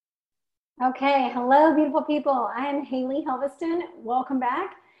Okay, hello, beautiful people. I am Haley Helveston. Welcome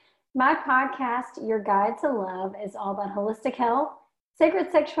back. My podcast, Your Guide to Love, is all about holistic health,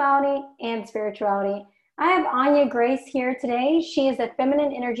 sacred sexuality, and spirituality. I have Anya Grace here today. She is a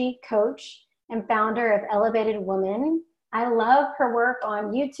feminine energy coach and founder of Elevated Woman. I love her work on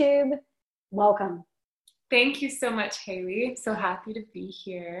YouTube. Welcome. Thank you so much, Haley. So happy to be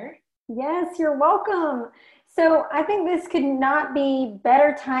here. Yes, you're welcome. So I think this could not be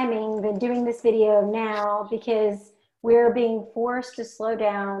better timing than doing this video now because we're being forced to slow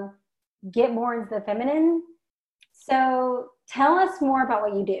down, get more into the feminine. So tell us more about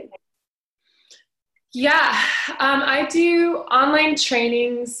what you do. Yeah, I do online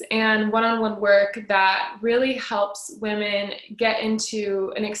trainings and one-on-one work that really helps women get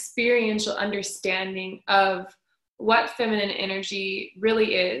into an experiential understanding of what feminine energy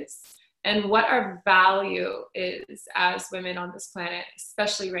really is and what our value is as women on this planet,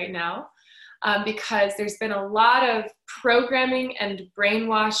 especially right now, because there's been a lot of programming and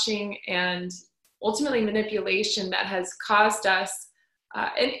brainwashing and ultimately manipulation that has caused us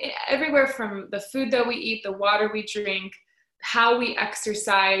and everywhere from the food that we eat, the water we drink, how we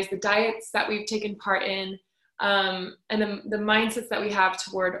exercise, the diets that we've taken part in, and the mindsets that we have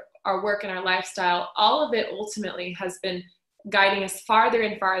toward our work and our lifestyle, all of it ultimately has been guiding us farther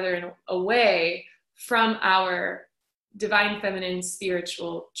and farther and away from our divine feminine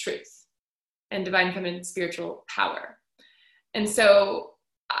spiritual truth and divine feminine spiritual power. And so,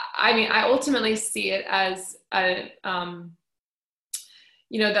 I ultimately see it as the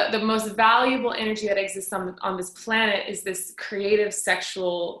most valuable energy that exists on this planet is this creative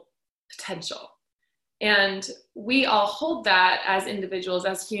sexual potential. And we all hold that as individuals,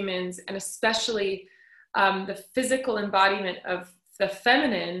 as humans, and especially the physical embodiment of the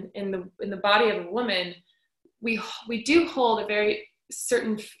feminine in the body of a woman. We do hold a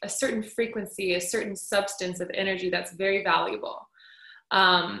certain frequency, a certain substance of energy that's very valuable.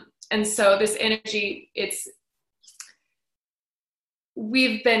 And so this energy,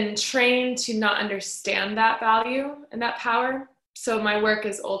 we've been trained to not understand that value and that power. So my work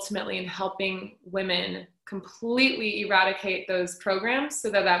is ultimately in helping women completely eradicate those programs so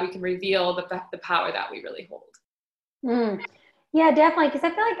that we can reveal the power that we really hold. Yeah, definitely. Because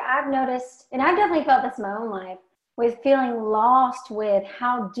I feel like I've noticed, and I've definitely felt this in my own life, with feeling lost with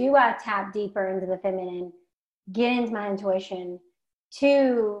how do I tap deeper into the feminine, get into my intuition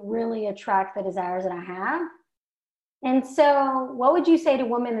to really attract the desires that I have. And so what would you say to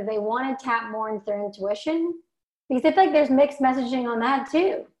women that they want to tap more into their intuition? Because I feel like there's mixed messaging on that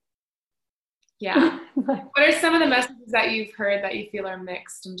too. Yeah. What are some of the messages that you've heard that you feel are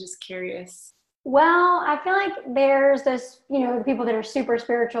mixed? I'm just curious. Well, I feel like there's this, people that are super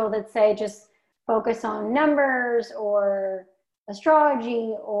spiritual that say just focus on numbers or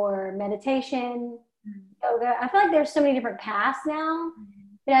astrology or meditation, yoga. I feel like there's so many different paths now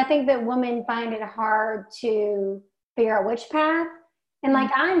that I think that women find it hard to figure out which path. And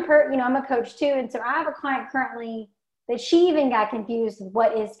like I'm a coach too. And so I have a client currently that she even got confused with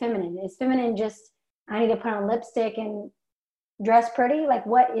what is feminine. Is feminine just, I need to put on lipstick and dress pretty? Like,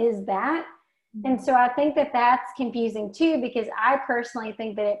 what is that? And so I think that that's confusing too, because I personally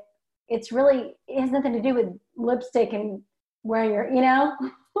think that it has nothing to do with lipstick and wearing Yeah.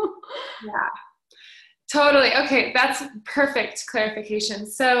 Totally. Okay. That's perfect clarification.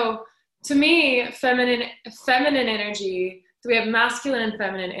 So to me, feminine energy, so we have masculine and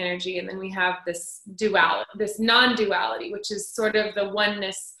feminine energy, and then we have this this non-duality, which is sort of the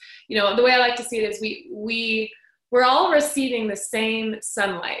oneness. The way I like to see it is we're all receiving the same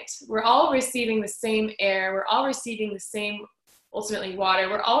sunlight. We're all receiving the same air. We're all receiving the same, ultimately, water.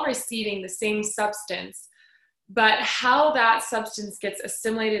 We're all receiving the same substance. But how that substance gets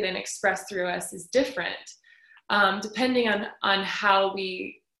assimilated and expressed through us is different, depending on how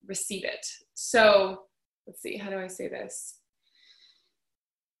we receive it. So let's see, how do I say this?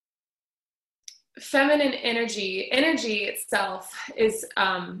 Feminine energy itself is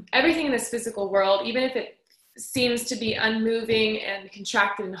everything in this physical world, even if it seems to be unmoving and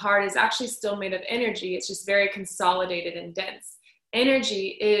contracted and hard, is actually still made of energy. It's just very consolidated and dense.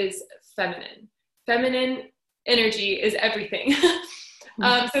 Energy is feminine. Feminine energy is everything.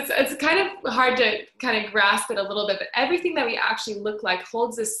 So it's kind of hard to kind of grasp it a little bit, but everything that we actually look like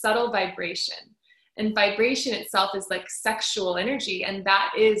holds this subtle vibration. And vibration itself is like sexual energy, and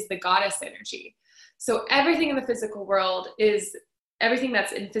that is the goddess energy. So everything in the physical world everything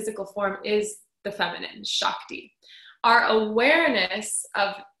that's in physical form is the feminine, Shakti. Our awareness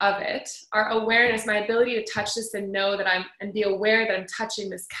of it, my ability to touch this and know that and be aware that I'm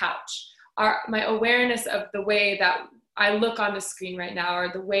touching this couch, my awareness of the way that I look on the screen right now,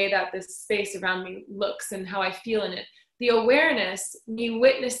 or the way that this space around me looks and how I feel in it. The awareness, me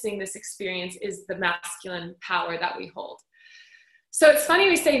witnessing this experience, is the masculine power that we hold. So it's funny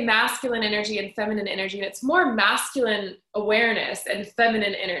we say masculine energy and feminine energy, and it's more masculine awareness and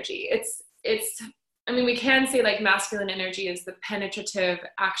feminine energy. I mean, we can say like masculine energy is the penetrative,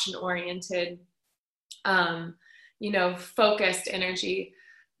 action-oriented, focused energy.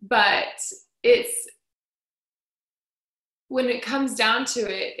 But when it comes down to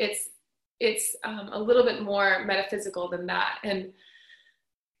it, it's a little bit more metaphysical than that. And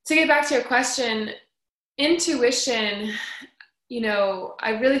to get back to your question, intuition,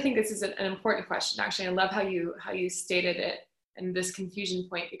 I really think this is an important question. Actually, I love how you stated it and this confusion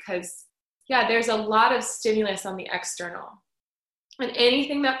point, because there's a lot of stimulus on the external, and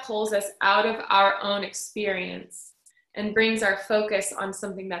anything that pulls us out of our own experience and brings our focus on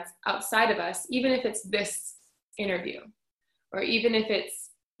something that's outside of us, even if it's this interview, or even if it's,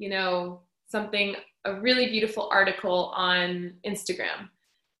 a really beautiful article on Instagram,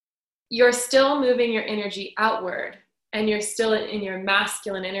 you're still moving your energy outward, and you're still in your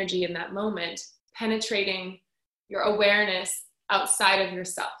masculine energy in that moment, penetrating your awareness outside of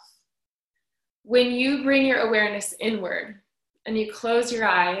yourself. When you bring your awareness inward and you close your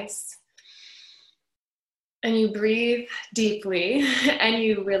eyes and you breathe deeply and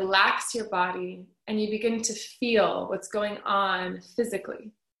you relax your body and you begin to feel what's going on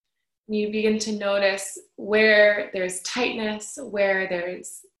physically, you begin to notice where there's tightness, where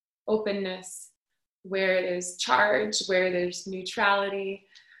there's openness, where there's charge, where there's neutrality.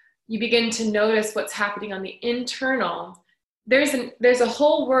 You begin to notice what's happening on the internal. There's a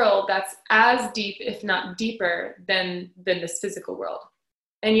whole world that's as deep, if not deeper, than this physical world.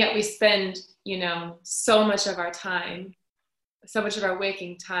 And yet we spend, so much of our time, so much of our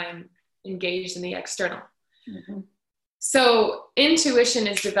waking time engaged in the external. Mm-hmm. So intuition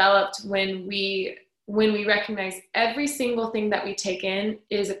is developed when we recognize every single thing that we take in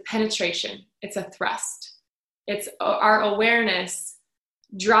is a penetration. It's a thrust. It's our awareness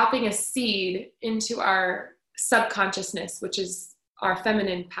dropping a seed into our subconsciousness, which is our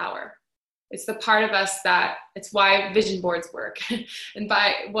feminine power. It's the part of us it's why vision boards work and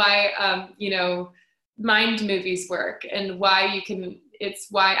why mind movies work, and it's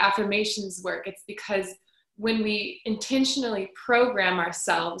why affirmations work. It's because when we intentionally program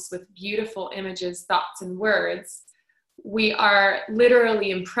ourselves with beautiful images, thoughts, and words, we are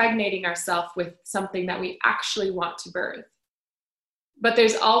literally impregnating ourselves with something that we actually want to birth. But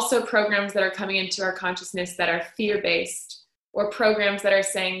there's also programs that are coming into our consciousness that are fear-based, or programs that are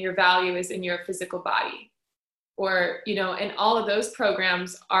saying your value is in your physical body, or, and all of those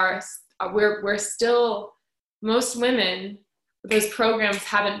programs we're still, most women, those programs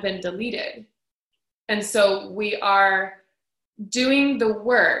haven't been deleted. And so we are doing the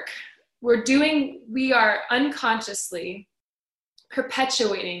work. We are unconsciously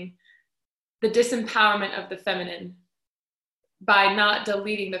perpetuating the disempowerment of the feminine by not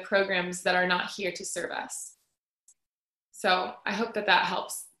deleting the programs that are not here to serve us. So I hope that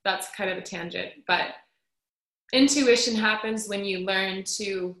helps. That's kind of a tangent, but intuition happens when you learn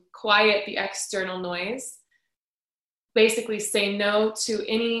to quiet the external noise, basically say no to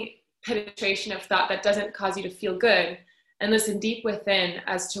any penetration of thought that doesn't cause you to feel good, and listen deep within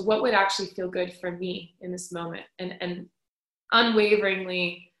as to what would actually feel good for me in this moment, and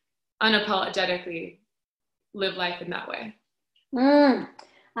unwaveringly, unapologetically live life in that way. I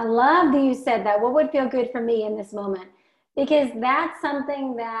love that you said that. What would feel good for me in this moment? Because that's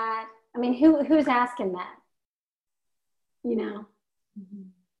something that, who's asking that? Mm-hmm.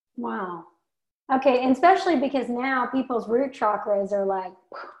 Wow. Okay, and especially because now people's root chakras are like,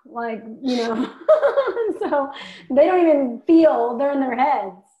 so they don't even feel, they're in their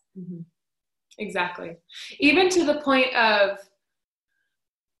heads. Mm-hmm. Exactly. Even to the point of,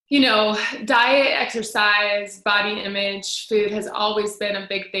 diet, exercise, body image, food has always been a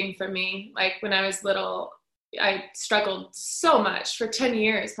big thing for me. Like when I was little, I struggled so much. For 10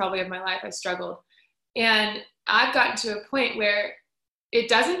 years probably of my life, I struggled. And I've gotten to a point where it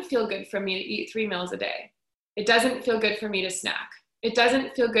doesn't feel good for me to eat 3 meals a day. It doesn't feel good for me to snack. It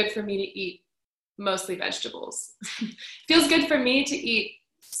doesn't feel good for me to eat mostly vegetables. It feels good for me to eat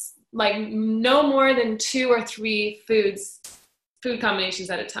like no more than 2 or 3 food combinations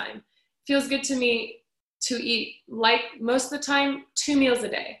at a time. It feels good to me to eat, like most of the time, 2 meals a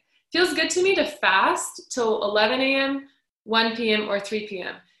day. It feels good to me to fast till 11 a.m., 1 p.m., or 3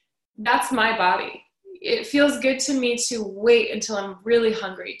 p.m. That's my body. It feels good to me to wait until I'm really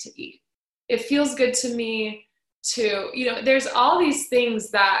hungry to eat. It feels good to me to, there's all these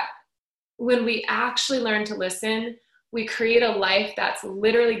things that when we actually learn to listen, we create a life that's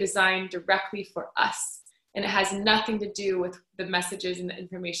literally designed directly for us. And it has nothing to do with the messages and the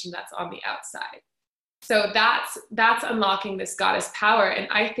information that's on the outside. So that's unlocking this goddess power. And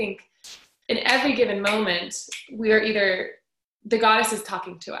I think in every given moment, we are either, the goddess is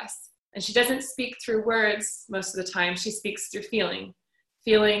talking to us. And she doesn't speak through words most of the time. She speaks through feeling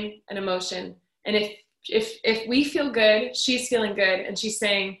and emotion. And if we feel good, she's feeling good. And she's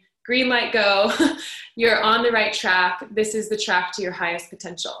saying, green light, go. You're on the right track. This is the track to your highest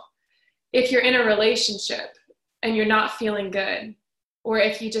potential. If you're in a relationship and you're not feeling good, or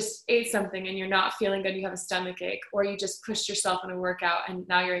if you just ate something and you're not feeling good, you have a stomach ache, or you just pushed yourself in a workout and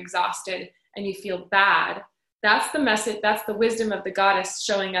now you're exhausted and you feel bad, that's the message, that's the wisdom of the goddess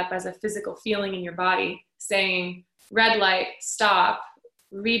showing up as a physical feeling in your body, saying, red light, stop,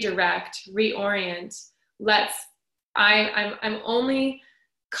 redirect, reorient. I'm only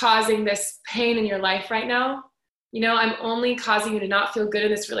causing this pain in your life right now. I'm only causing you to not feel good in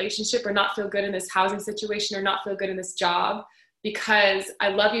this relationship, or not feel good in this housing situation, or not feel good in this job, because I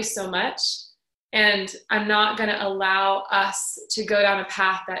love you so much. And I'm not going to allow us to go down a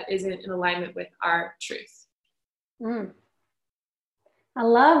path that isn't in alignment with our truth. I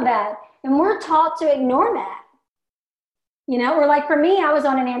love that. And we're taught to ignore that. Or like for me, I was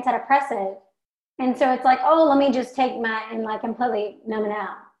on an antidepressant. And so it's like, oh, let me just take and like completely numb it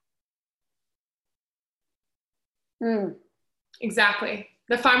out. Exactly.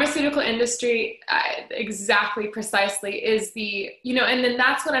 The pharmaceutical industry, exactly, precisely, is the, and then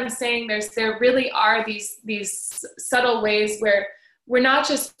that's what I'm saying. There really are these subtle ways where we're not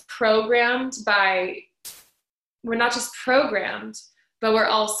just programmed, but we're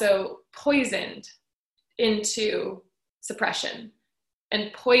also poisoned into suppression,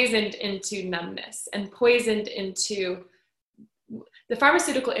 and poisoned into numbness, and poisoned into, the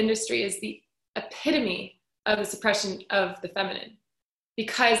pharmaceutical industry is the epitome of the suppression of the feminine,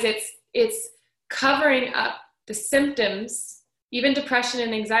 because it's covering up the symptoms. Even depression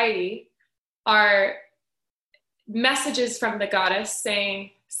and anxiety are messages from the goddess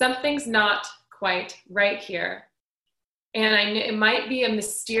saying something's not quite right here. And it might be a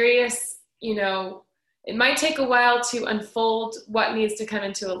mysterious, it might take a while to unfold what needs to come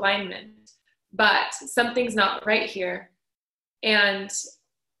into alignment, but something's not right here. And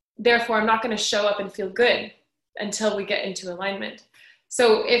therefore, I'm not going to show up and feel good until we get into alignment.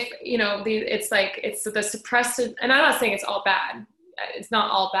 So if, it's the suppressed, and I'm not saying it's all bad. It's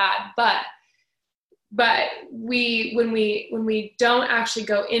not all bad, but when we don't actually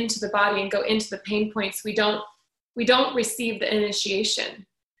go into the body and go into the pain points, we don't receive the initiation.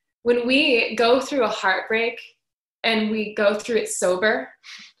 When we go through a heartbreak and we go through it sober,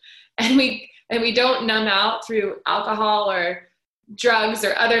 and we don't numb out through alcohol or drugs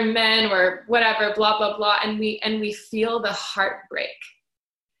or other men or whatever, blah, blah, blah. And we feel the heartbreak,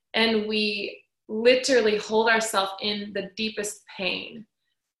 and we literally hold ourselves in the deepest pain.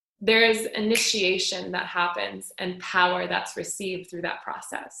 There's initiation that happens and power that's received through that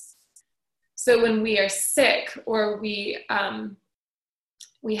process. So when we are sick, or we have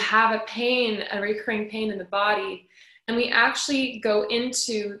a recurring pain in the body, and we actually go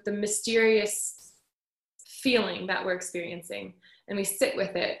into the mysterious feeling that we're experiencing, and we sit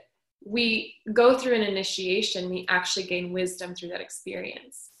with it, we go through an initiation, we actually gain wisdom through that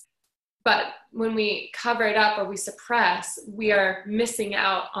experience. But when we cover it up or we suppress, we are missing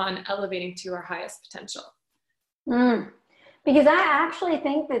out on elevating to our highest potential. Because I actually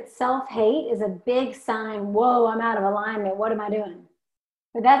think that self-hate is a big sign, whoa, I'm out of alignment. What am I doing?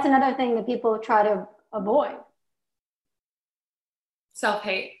 But that's another thing that people try to avoid.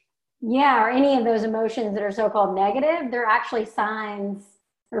 Self-hate. Yeah, or any of those emotions that are so-called negative, they're actually signs,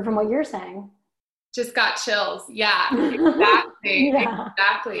 or from what you're saying. Just got chills. Yeah, exactly. Yeah.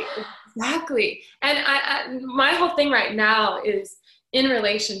 Exactly. And my whole thing right now is in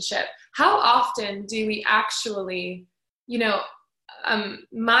relationship. How often do we actually,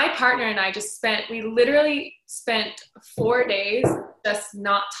 my partner and I we literally spent 4 days just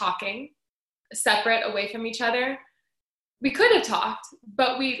not talking, separate, away from each other. We could have talked,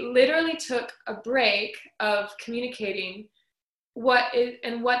 but we literally took a break of communicating. What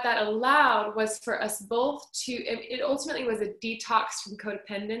that allowed was for us both to, it ultimately was a detox from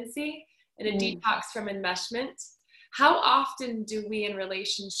codependency and a detox from enmeshment. How often do we in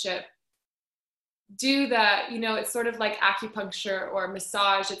relationship do that? It's sort of like acupuncture or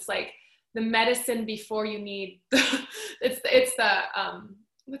massage. It's like the medicine before you need, it's the,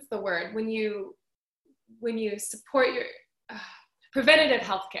 what's the word? When you support your, preventative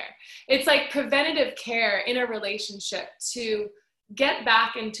healthcare. It's like preventative care in a relationship to get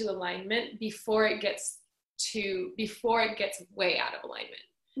back into alignment before it gets before it gets way out of alignment.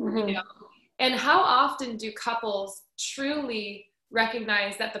 Mm-hmm. You know, and how often do couples truly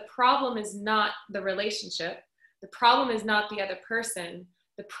recognize that the problem is not the relationship, the problem is not the other person,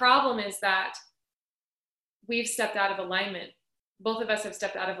 the problem is that we've stepped out of alignment. Both of us have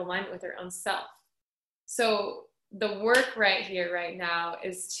stepped out of alignment with our own self. So the work right here, right now,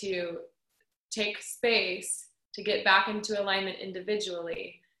 is to take space to get back into alignment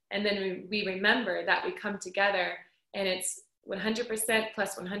individually. And then we remember that we come together and it's 100%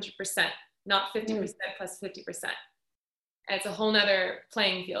 plus 100%, not 50% plus 50%. And it's a whole nother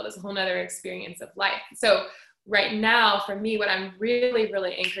playing field. It's a whole nother experience of life. So right now, for me, what I'm really,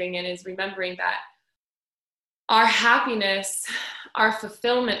 really anchoring in is remembering that our happiness, our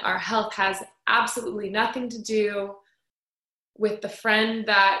fulfillment, our health has absolutely nothing to do with the friend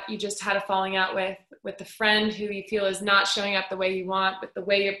that you just had a falling out with the friend who you feel is not showing up the way you want, with the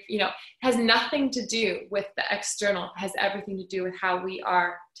way it has nothing to do with the external. It has everything to do with how we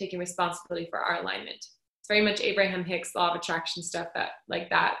are taking responsibility for our alignment. It's very much Abraham Hicks law of attraction stuff,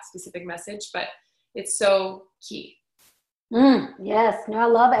 that specific message, but it's so key. Yes, no, I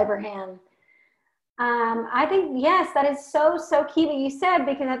love Abraham. I think, yes, that is so, so key what you said,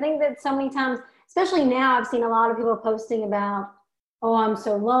 because I think that so many times, especially now, I've seen a lot of people posting about, oh, I'm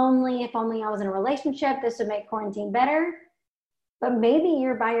so lonely. If only I was in a relationship, this would make quarantine better. But maybe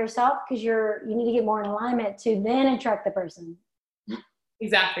you're by yourself because you need to get more in alignment to then attract the person.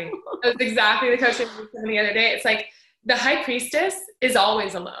 Exactly. That's exactly the coaching the other day. It's like the high priestess is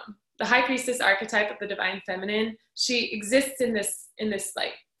always alone. The high priestess archetype of the divine feminine, she exists in this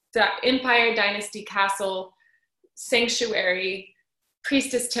like empire, dynasty, castle, sanctuary,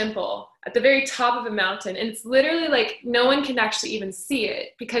 priestess temple at the very top of a mountain. And it's literally like no one can actually even see it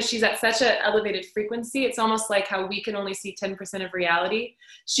because she's at such an elevated frequency. It's almost like how we can only see 10% of reality.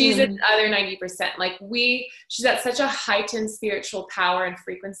 She's at the other 90%. Like she's at such a heightened spiritual power and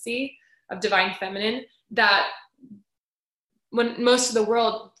frequency of divine feminine that when most of the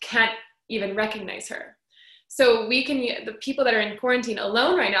world can't even recognize her. So the people that are in quarantine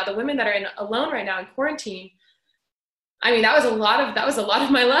alone right now, the women that are alone right now in quarantine, I mean, that was a lot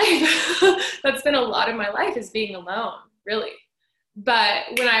of my life. That's been a lot of my life, is being alone, really. But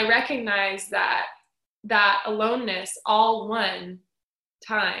when I recognize that aloneness all one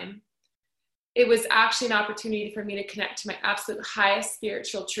time, it was actually an opportunity for me to connect to my absolute highest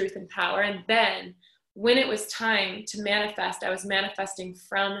spiritual truth and power. And then when it was time to manifest, I was manifesting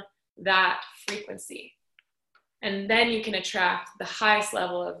from that frequency. And then you can attract the highest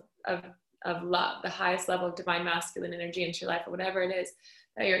level of love, the highest level of divine masculine energy into your life, or whatever it is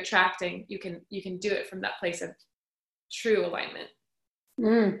that you're attracting. You can do it from that place of true alignment.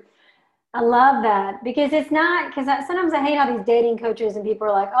 I love that, because it's not, because sometimes I hate how these dating coaches and people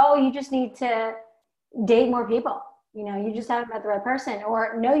are like, oh, you just need to date more people. You just haven't met the right person,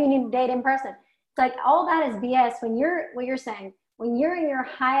 or no, you need to date in person. It's like all that is BS. What you're saying, when you're in your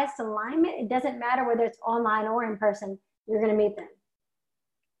highest alignment, it doesn't matter whether it's online or in person, you're going to meet them.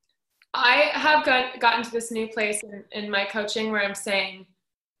 I have gotten to this new place in my coaching where I'm saying,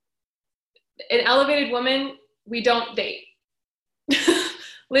 an elevated woman, we don't date.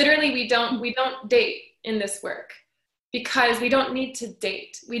 Literally, we don't date in this work, because we don't need to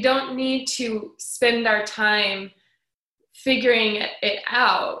date. We don't need to spend our time figuring it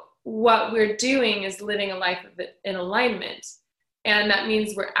out. What we're doing is living a life in alignment. And that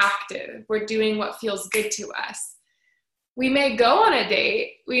means we're active. We're doing what feels good to us. We may go on a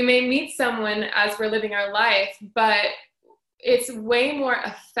date, we may meet someone as we're living our life, but it's way more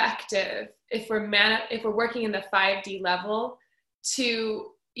effective if we're working in the 5D level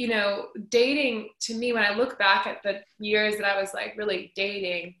to, dating. To me, when I look back at the years that I was like really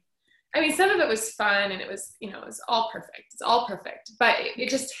dating, I mean, some of it was fun and it was, it was all perfect. It's all perfect. But it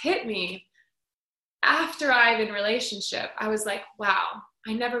just hit me after I've been in a relationship. I was like, wow,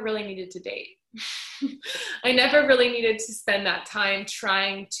 I never really needed to date. I never really needed to spend that time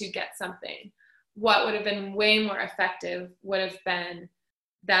trying to get something. What would have been way more effective would have been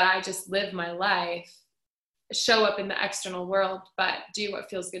that I just live my life, show up in the external world, but do what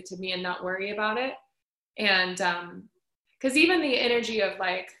feels good to me and not worry about it. And because even the energy of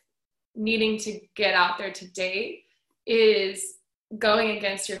like needing to get out there to date is going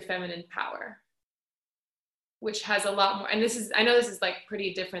against your feminine power, which has a lot more. And I know this is like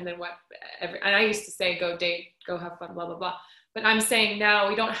pretty different than what and I used to say, go date, go have fun, blah, blah, blah. But I'm saying now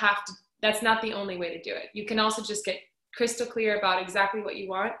we don't have to, that's not the only way to do it. You can also just get crystal clear about exactly what you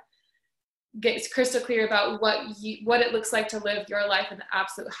want, get crystal clear about what it looks like to live your life in the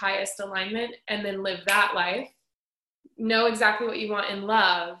absolute highest alignment, and then live that life. Know exactly what you want in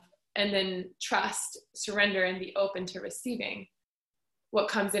love, and then trust, surrender, and be open to receiving what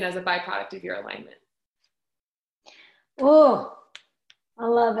comes in as a byproduct of your alignment. Oh, I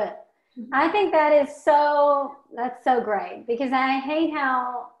love it. I think that's so great, because I hate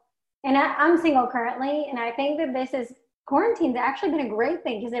how, and I'm single currently, and I think that quarantine's actually been a great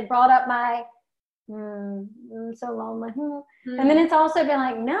thing, because it brought up my, I'm so lonely. And then it's also been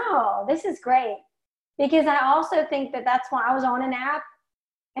like, no, this is great. Because I also think that's why I was on an app,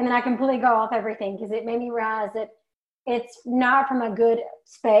 and then I completely go off everything, because it made me realize that it's not from a good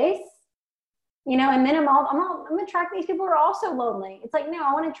space, and then I'm gonna attract these people who are also lonely. It's like, no,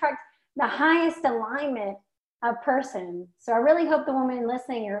 I want to attract the highest alignment of person. So I really hope the women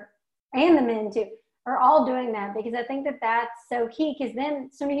listening and the men too are all doing that, because I think that's so key, because then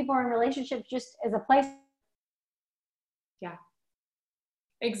so many people are in relationships just as a place. Yeah,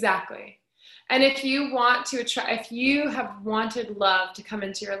 exactly. And if you want to if you have wanted love to come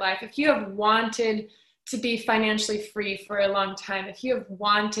into your life, if you have wanted to be financially free for a long time, if you have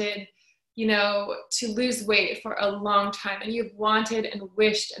wanted, to lose weight for a long time, and you've wanted and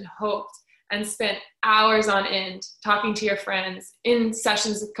wished and hoped and spent hours on end talking to your friends in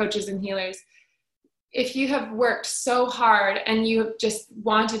sessions with coaches and healers, if you have worked so hard and you have just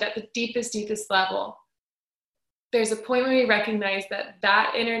wanted at the deepest level, there's a point where we recognize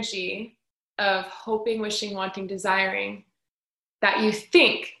that energy of hoping, wishing, wanting, desiring, that you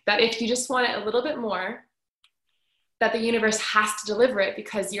think that if you just want it a little bit more, that the universe has to deliver it,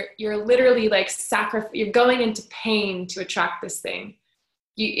 because you're literally like you're going into pain to attract this thing.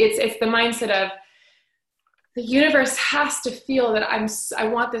 It's the mindset of the universe has to feel that I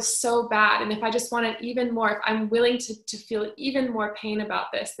want this so bad, and if I just want it even more, if I'm willing to feel even more pain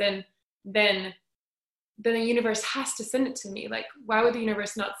about this, then the universe has to send it to me. Like, why would the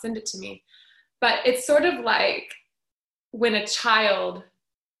universe not send it to me? But it's sort of like when a child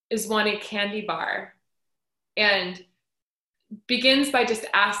is wanting a candy bar and begins by just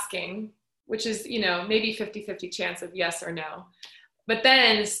asking, which is, maybe 50-50 chance of yes or no, but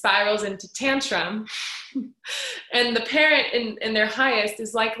then spirals into tantrum. And the parent in their highest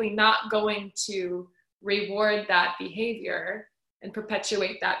is likely not going to reward that behavior and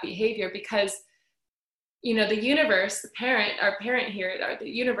perpetuate that behavior, because the universe, our parent here, the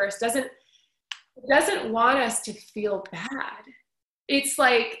universe doesn't want us to feel bad. It's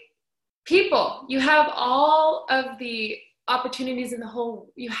like, people, you have all the opportunities in the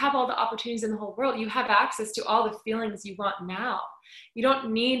whole world. You have access to all the feelings you want now. You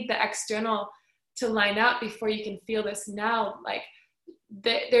don't need the external to line up before you can feel this now. Like,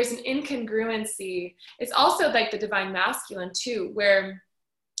 there's an incongruency. It's also like the divine masculine too, where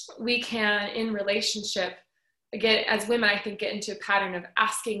we can, in relationship, again, as women, I think, get into a pattern of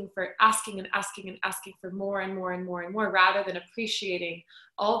asking for more and more and more and more, rather than appreciating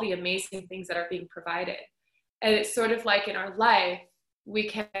all the amazing things that are being provided. And it's sort of like in our life, we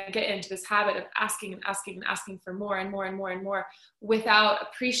can get into this habit of asking for more and more and more and more, without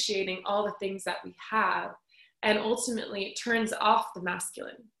appreciating all the things that we have. And ultimately, it turns off the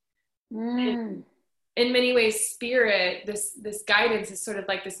masculine. In many ways, spirit, this guidance is sort of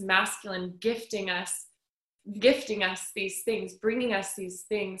like this masculine gifting us these things, bringing us these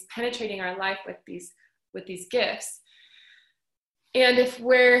things, penetrating our life with these gifts. And if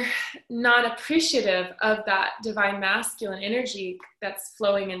we're not appreciative of that divine masculine energy that's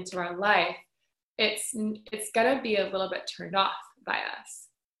flowing into our life, it's going to be a little bit turned off by us.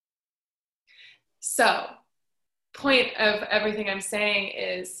 So, point of everything I'm saying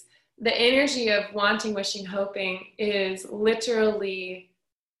is the energy of wanting, wishing, hoping is literally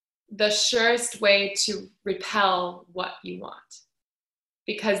the surest way to repel what you want,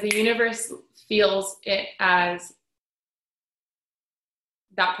 because the universe feels it as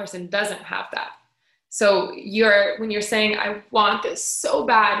that person doesn't have that. So when you're saying, I want this so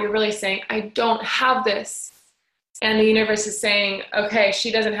bad, you're really saying, I don't have this. And the universe is saying, okay,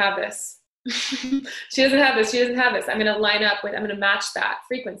 she doesn't have this. She doesn't have this. I'm going to match that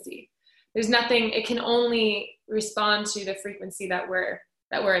frequency. There's nothing, it can only respond to the frequency that we're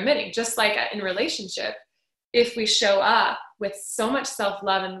emitting. Just like in relationship, if we show up with so much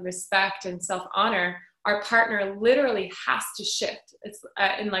self-love and respect and self-honor, our partner literally has to shift. It's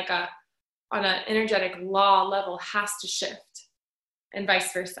on an energetic law level, has to shift, and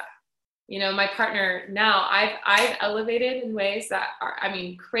vice versa. My partner now, I've elevated in ways that are,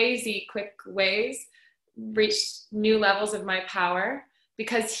 crazy quick ways, reached new levels of my power,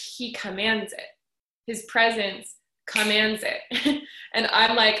 because he commands it. His presence commands it. And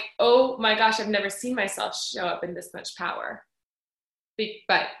I'm like, oh my gosh, I've never seen myself show up in this much power.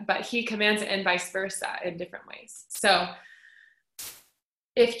 But he commands it, and vice versa, in different ways. So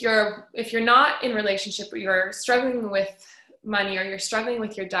if you're not in relationship, or you're struggling with money, or you're struggling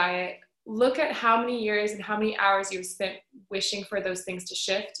with your diet, look at how many years and how many hours you've spent wishing for those things to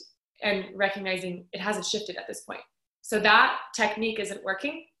shift, and recognizing it hasn't shifted at this point. So that technique isn't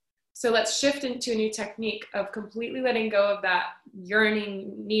working. So let's shift into a new technique of completely letting go of that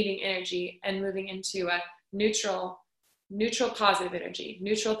yearning, needing energy, and moving into a neutral, positive energy.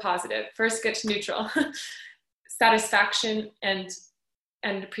 Neutral, positive. First get to neutral. Satisfaction and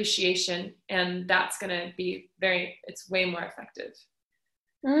appreciation. And that's going to be it's way more effective.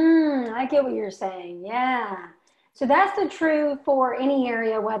 I get what you're saying. Yeah. So that's the true for any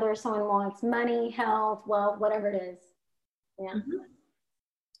area, whether someone wants money, health, wealth, whatever it is. Yeah. Mm-hmm.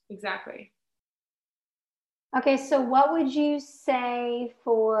 Exactly. Okay, so what would you say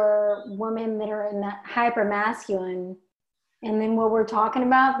for women that are in that hyper masculine, and then what we're talking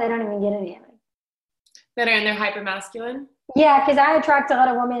about, they don't even get any of it? That are in their hyper masculine? Yeah, because I attract a lot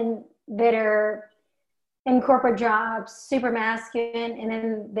of women that are in corporate jobs, super masculine, and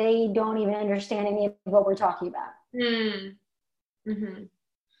then they don't even understand any of what we're talking about. Mm-hmm.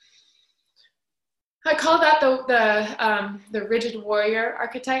 I call that the rigid warrior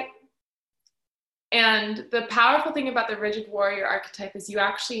archetype. And the powerful thing about the rigid warrior archetype is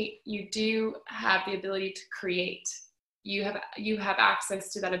you do have the ability to create. You have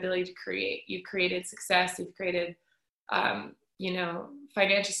access to that ability to create. You've created success. You've created,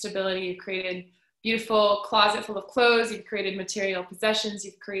 financial stability. You've created beautiful closet full of clothes. You've created material possessions.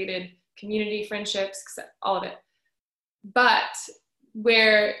 You've created community, friendships, all of it. But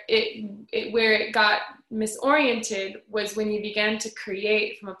where it got misoriented was when you began to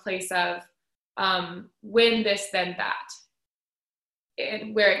create from a place of when this, then that.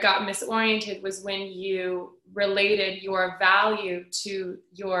 And where it got misoriented was when you related your value to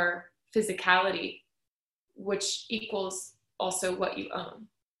your physicality, which equals also what you own.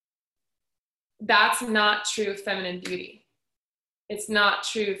 That's not true feminine beauty. It's not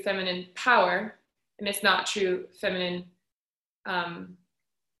true feminine power, and it's not true feminine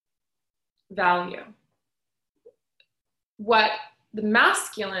value. What the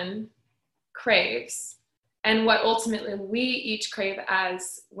masculine craves, and what ultimately we each crave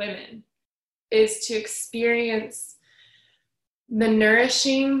as women, is to experience the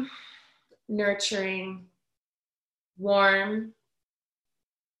nourishing, nurturing, warm,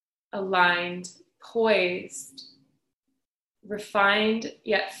 aligned, poised, refined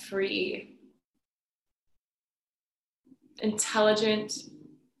yet free, intelligent,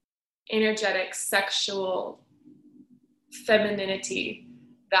 energetic, sexual femininity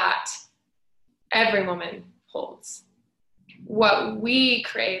that every woman holds. What we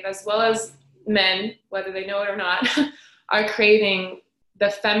crave, as well as men, whether they know it or not, are craving the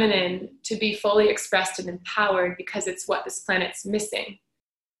feminine to be fully expressed and empowered, because it's what this planet's missing.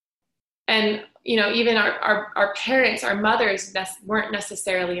 And even our parents, our mothers weren't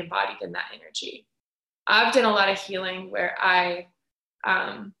necessarily embodied in that energy. I've done a lot of healing where I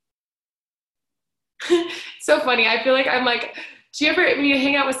so funny. I feel like I'm like, do you ever, when you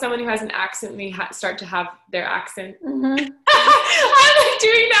hang out with someone who has an accent, and they start to have their accent? Mm-hmm. I'm like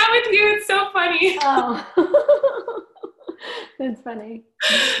doing that with you. It's so funny. Oh, that's funny.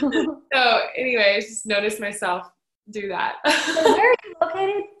 So anyway, I just noticed myself do that. So where are you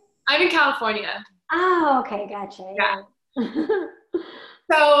located? I'm in California. Oh, okay. Gotcha. Yeah.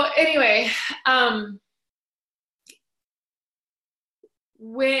 So anyway,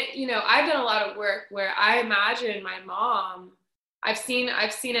 when, I've done a lot of work where I imagine my mom, I've seen it.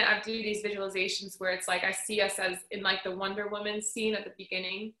 I do these visualizations where it's like I see us as in like the Wonder Woman scene at the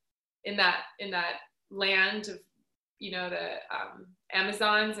beginning, in that land of the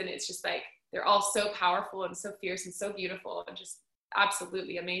Amazons, and it's just like they're all so powerful and so fierce and so beautiful and just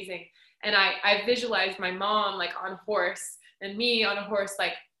absolutely amazing. And I visualized my mom like on a horse, and me on a horse,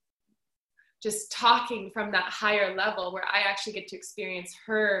 like just talking from that higher level where I actually get to experience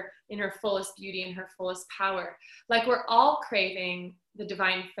her in her fullest beauty and her fullest power. Like we're all craving the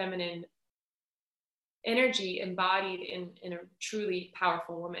divine feminine energy embodied in a truly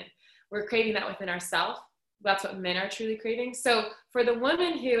powerful woman. We're craving that within ourselves. That's what men are truly craving. So for the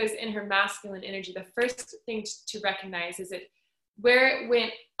woman who is in her masculine energy, the first thing to recognize is that where it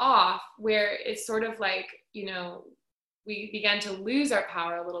went off, where it's sort of like, we began to lose our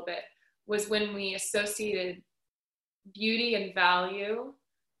power a little bit, was when we associated beauty and value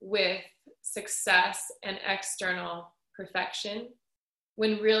with success and external perfection,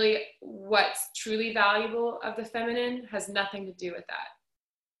 when really what's truly valuable of the feminine has nothing to do with that.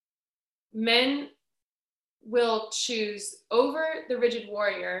 Men will choose over the rigid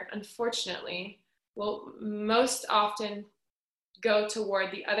warrior, unfortunately, will most often go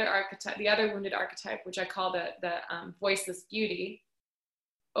toward the other archetype, the other wounded archetype, which I call the voiceless beauty,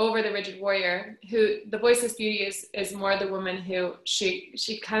 over the rigid warrior. Who the voiceless beauty is more the woman who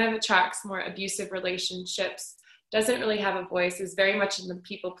she kind of attracts more abusive relationships, doesn't really have a voice, is very much in the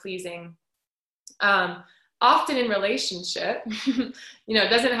people pleasing, often in relationship,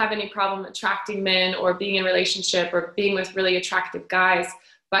 doesn't have any problem attracting men or being in relationship or being with really attractive guys,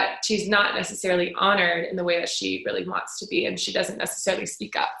 but she's not necessarily honored in the way that she really wants to be, and she doesn't necessarily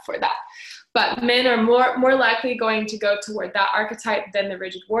speak up for that. But men are more likely going to go toward that archetype than the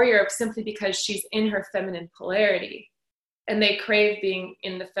rigid warrior, simply because she's in her feminine polarity, and they crave being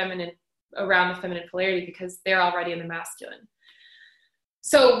in the feminine, around the feminine polarity, because they're already in the masculine.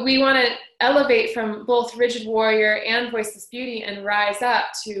 So we want to elevate from both rigid warrior and voiceless beauty and rise up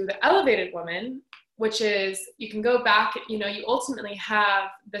to the elevated woman, which is, you can go back, you ultimately have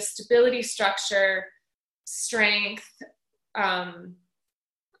the stability, structure, strength,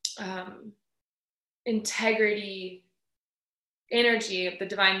 integrity, energy of the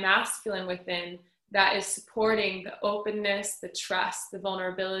divine masculine within, that is supporting the openness, the trust, the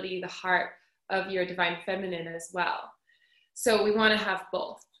vulnerability, the heart of your divine feminine as well. So we want to have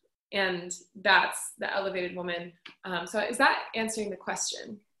both, and that's the elevated woman. So is that answering the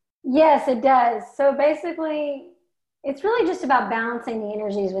question? Yes, it does. So basically, it's really just about balancing the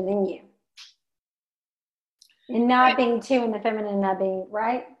energies within you and not being too in the feminine, not being,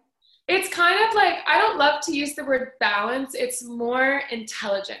 right? It's kind of like, I don't love to use the word balance. It's more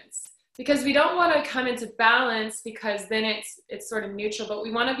intelligence, because we don't want to come into balance because then it's sort of neutral, but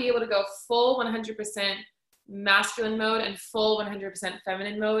we want to be able to go full 100% masculine mode and full 100%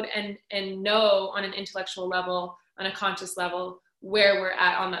 feminine mode, and know on an intellectual level, on a conscious level, where we're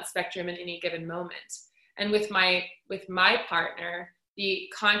at on that spectrum in any given moment. And with my partner,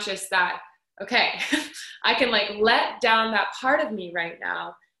 be conscious that, okay, I can like let down that part of me right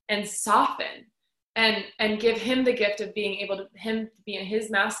now and soften and give him the gift of being able to, him to be in his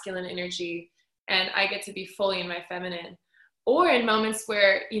masculine energy, and I get to be fully in my feminine. Or in moments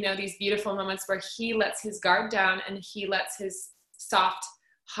where, these beautiful moments where he lets his guard down and he lets his soft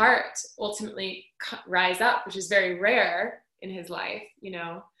heart ultimately rise up, which is very rare in his life,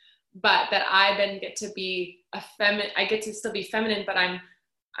 but that I then get to be I get to still be feminine, but I'm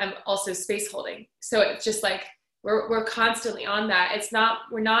also space holding. So it's just like, we're constantly on that.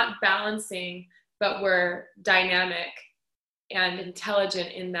 We're not balancing, but we're dynamic and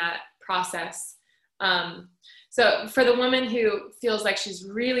intelligent in that process. So for the woman who feels like she's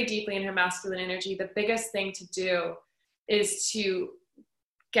really deeply in her masculine energy, the biggest thing to do is to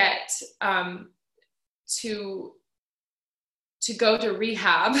get to go to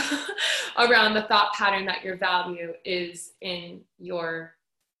rehab around the thought pattern that your value is in your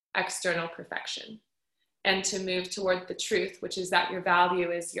external perfection, and to move toward the truth, which is that your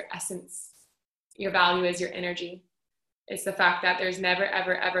value is your essence. Your value is your energy. It's the fact that there's never,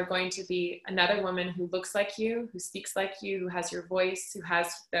 ever, ever going to be another woman who looks like you, who speaks like you, who has your voice, who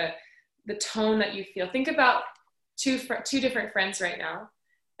has the tone that you feel. Think about two different friends right now,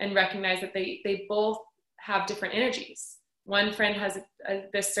 and recognize that they both have different energies. One friend has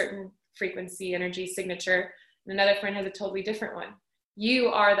this certain frequency, energy signature, and another friend has a totally different one. You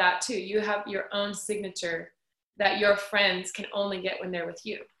are that too. You have your own signature that your friends can only get when they're with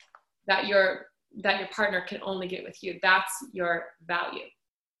you, that your partner can only get with you. That's your value.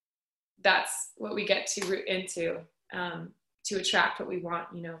 That's what we get to root into, to attract what we want,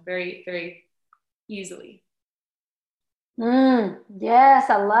 very, very easily. Yes,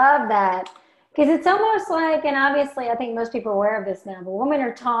 I love that. Because it's almost like, and obviously I think most people are aware of this now, but women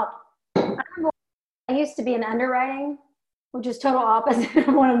are taught, I used to be in underwriting, which is total opposite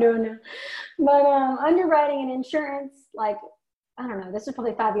of what I'm doing now. But underwriting and insurance, like, I don't know, this is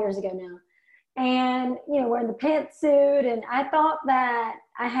probably 5 years ago now. And, we're in the pantsuit, and I thought that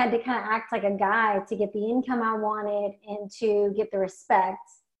I had to kind of act like a guy to get the income I wanted and to get the respect.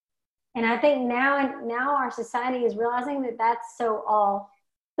 And I think now our society is realizing that that's so off,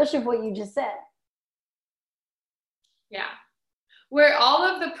 especially what you just said. Yeah. Where all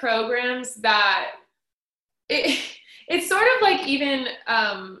of the programs that it's sort of like, even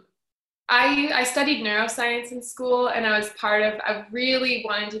I studied neuroscience in school, and I really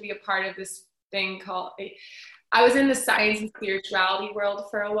wanted to be a part of this thing called, I was in the science and spirituality world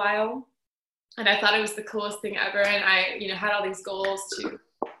for a while, and I thought it was the coolest thing ever. And I, had all these goals to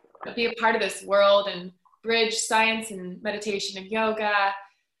be a part of this world and bridge science and meditation and yoga.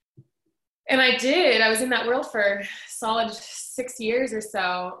 And I did. I was in that world for a solid 6 years or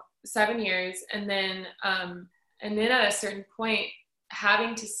so, 7 years. And then at a certain point,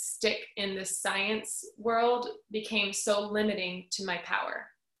 having to stick in the science world became so limiting to my power.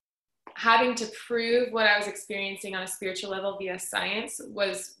 Having to prove what I was experiencing on a spiritual level via science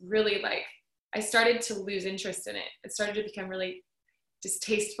was really like, I started to lose interest in it. It started to become really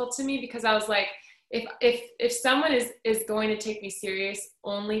distasteful to me, because I was like, if someone is going to take me serious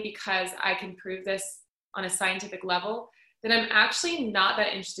only because I can prove this on a scientific level, then I'm actually not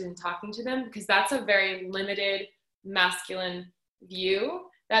that interested in talking to them, because that's a very limited masculine view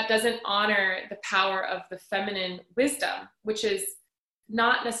that doesn't honor the power of the feminine wisdom, which is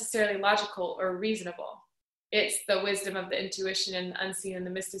not necessarily logical or reasonable. It's the wisdom of the intuition and the unseen and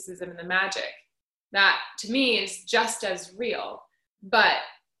the mysticism and the magic that to me is just as real. But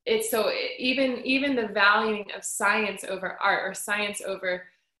it's so even the valuing of science over art, or science over,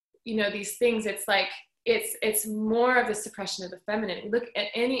 these things, it's like, it's more of the suppression of the feminine. Look at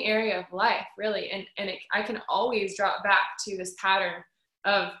any area of life, really, and I can always drop back to this pattern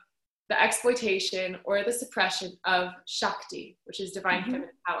of the exploitation or the suppression of Shakti, which is divine feminine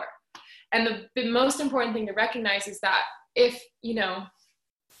power. And the most important thing to recognize is that if,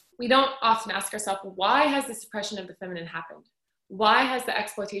 we don't often ask ourselves, why has the suppression of the feminine happened? Why has the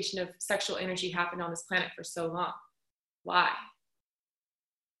exploitation of sexual energy happened on this planet for so long? Why?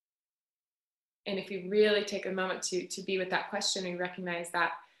 And if you really take a moment to be with that question, and recognize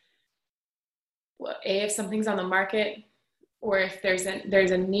that, well, if something's on the market, or if there's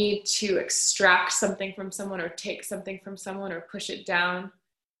a need to extract something from someone, or take something from someone, or push it down,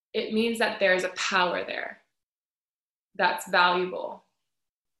 it means that there's a power there that's valuable.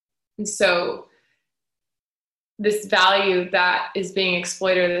 And so this value that is being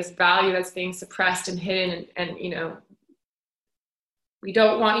exploited, or this value that's being suppressed and hidden, and we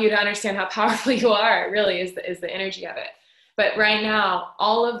don't want you to understand how powerful you are, really, is the energy of it. But right now,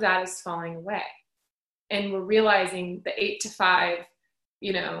 all of that is falling away. And we're realizing the 8 to 5,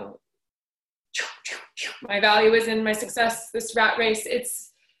 my value is in my success, this rat race.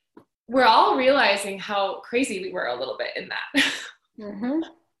 We're all realizing how crazy we were a little bit in that. Mm-hmm.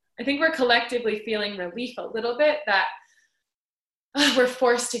 I think we're collectively feeling relief a little bit that we're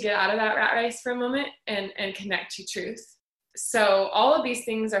forced to get out of that rat race for a moment and connect to truth. So all of these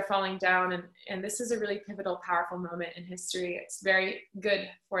things are falling down, and this is a really pivotal, powerful moment in history. It's very good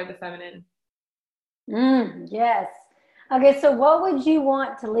for the feminine. Yes. Okay, so what would you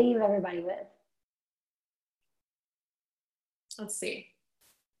want to leave everybody with? Let's see.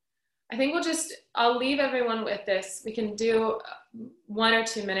 I think I'll leave everyone with this. We can do 1 or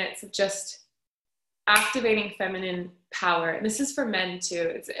 2 minutes of just activating feminine power. And this is for men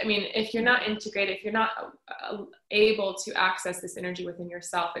too. If you're not integrated, if you're not able to access this energy within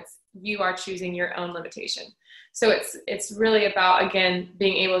yourself, you are choosing your own limitation. So it's really about, again,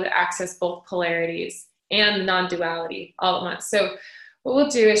 being able to access both polarities and non-duality all at once. So what we'll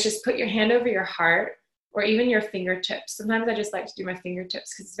do is just put your hand over your heart, or even your fingertips. Sometimes I just like to do my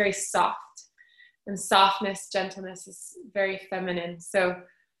fingertips because it's very soft. And softness, gentleness is very feminine. So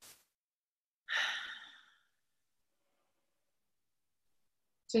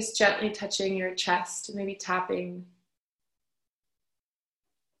just gently touching your chest, maybe tapping.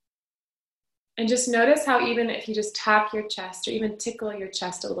 And just notice how even if you just tap your chest, or even tickle your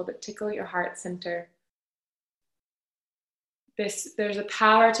chest a little bit, tickle your heart center, there's a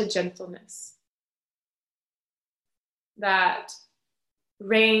power to gentleness. That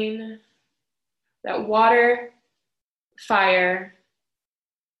rain, that water, fire,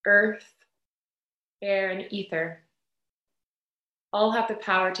 earth, air, and ether all have the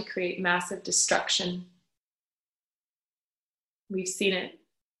power to create massive destruction. We've seen it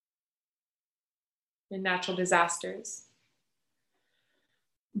in natural disasters.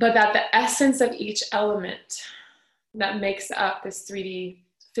 But that the essence of each element that makes up this 3D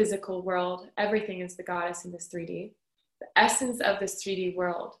physical world, everything is the goddess in this 3D. The essence of this 3D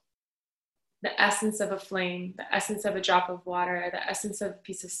world, the essence of a flame, the essence of a drop of water, the essence of a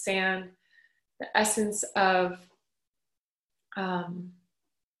piece of sand, the essence of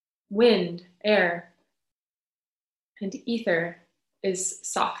wind, air, and ether is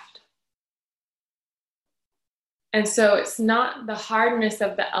soft. And so it's not the hardness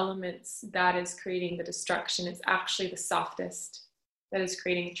of the elements that is creating the destruction, it's actually the softest that is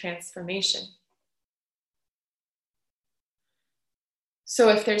creating transformation. So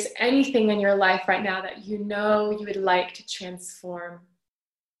if there's anything in your life right now that you would like to transform,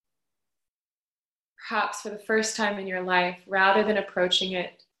 perhaps for the first time in your life, rather than approaching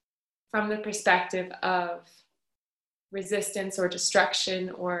it from the perspective of resistance or destruction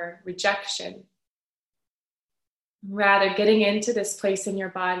or rejection, rather getting into this place in your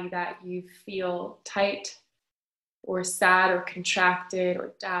body that you feel tight or sad or contracted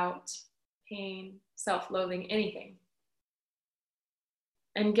or doubt, pain, self-loathing, anything.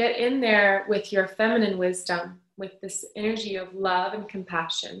 And get in there with your feminine wisdom, with this energy of love and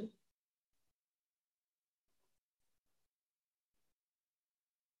compassion.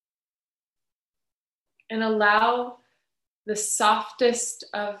 And allow the softest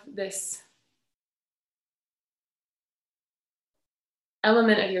of this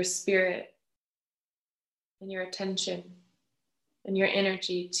element of your spirit and your attention and your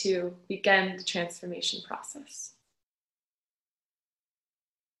energy to begin the transformation process.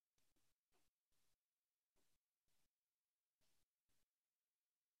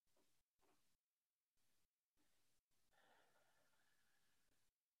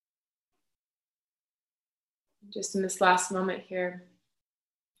 Just in this last moment here,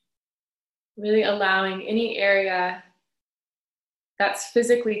 really allowing any area that's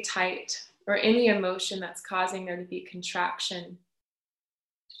physically tight or any emotion that's causing there to be contraction,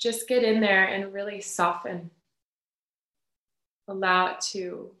 just get in there and really soften. Allow it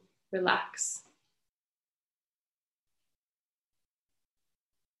to relax.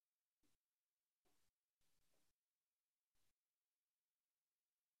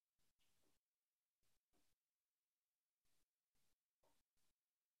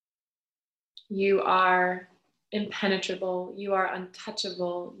 You are impenetrable. You are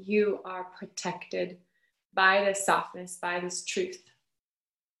untouchable. You are protected by this softness, by this truth,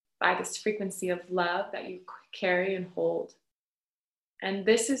 by this frequency of love that you carry and hold. And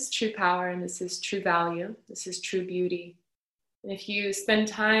this is true power, and this is true value. This is true beauty. And if you spend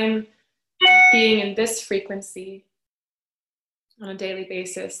time being in this frequency on a daily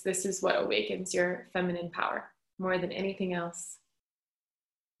basis, this is what awakens your feminine power more than anything else.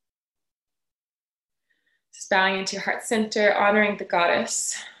 Just bowing into your heart center, honoring the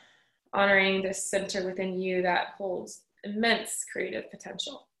goddess, honoring this center within you that holds immense creative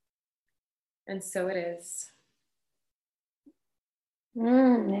potential. And so it is.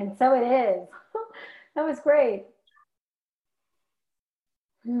 And so it is. That was great.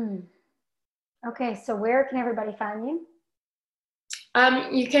 Okay, so where can everybody find you?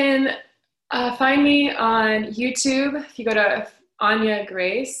 You can find me on YouTube. If you go to Anya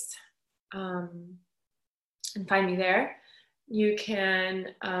Grace and find me there. You can,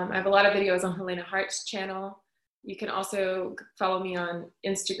 I have a lot of videos on Helena Hart's channel. You can also follow me on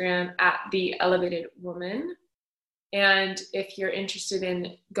Instagram at The Elevated Woman. And if you're interested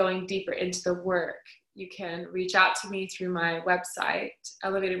in going deeper into the work, you can reach out to me through my website,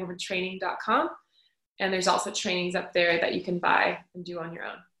 elevatedwomantraining.com. And there's also trainings up there that you can buy and do on your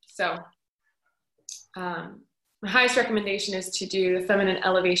own. So my highest recommendation is to do the Feminine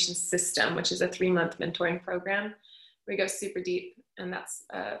Elevation System, which is a 3-month mentoring program. We go super deep, and that's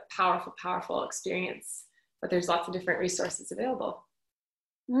a powerful, powerful experience. But there's lots of different resources available.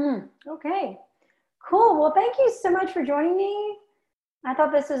 Okay, cool. Well, thank you so much for joining me. I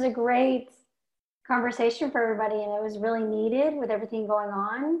thought this was a great conversation for everybody, and it was really needed with everything going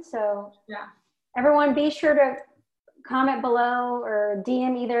on. So yeah, everyone be sure to comment below or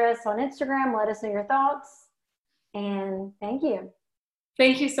DM either us on Instagram. Let us know your thoughts. And thank you.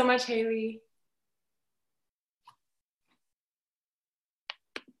 Thank you so much, Haley.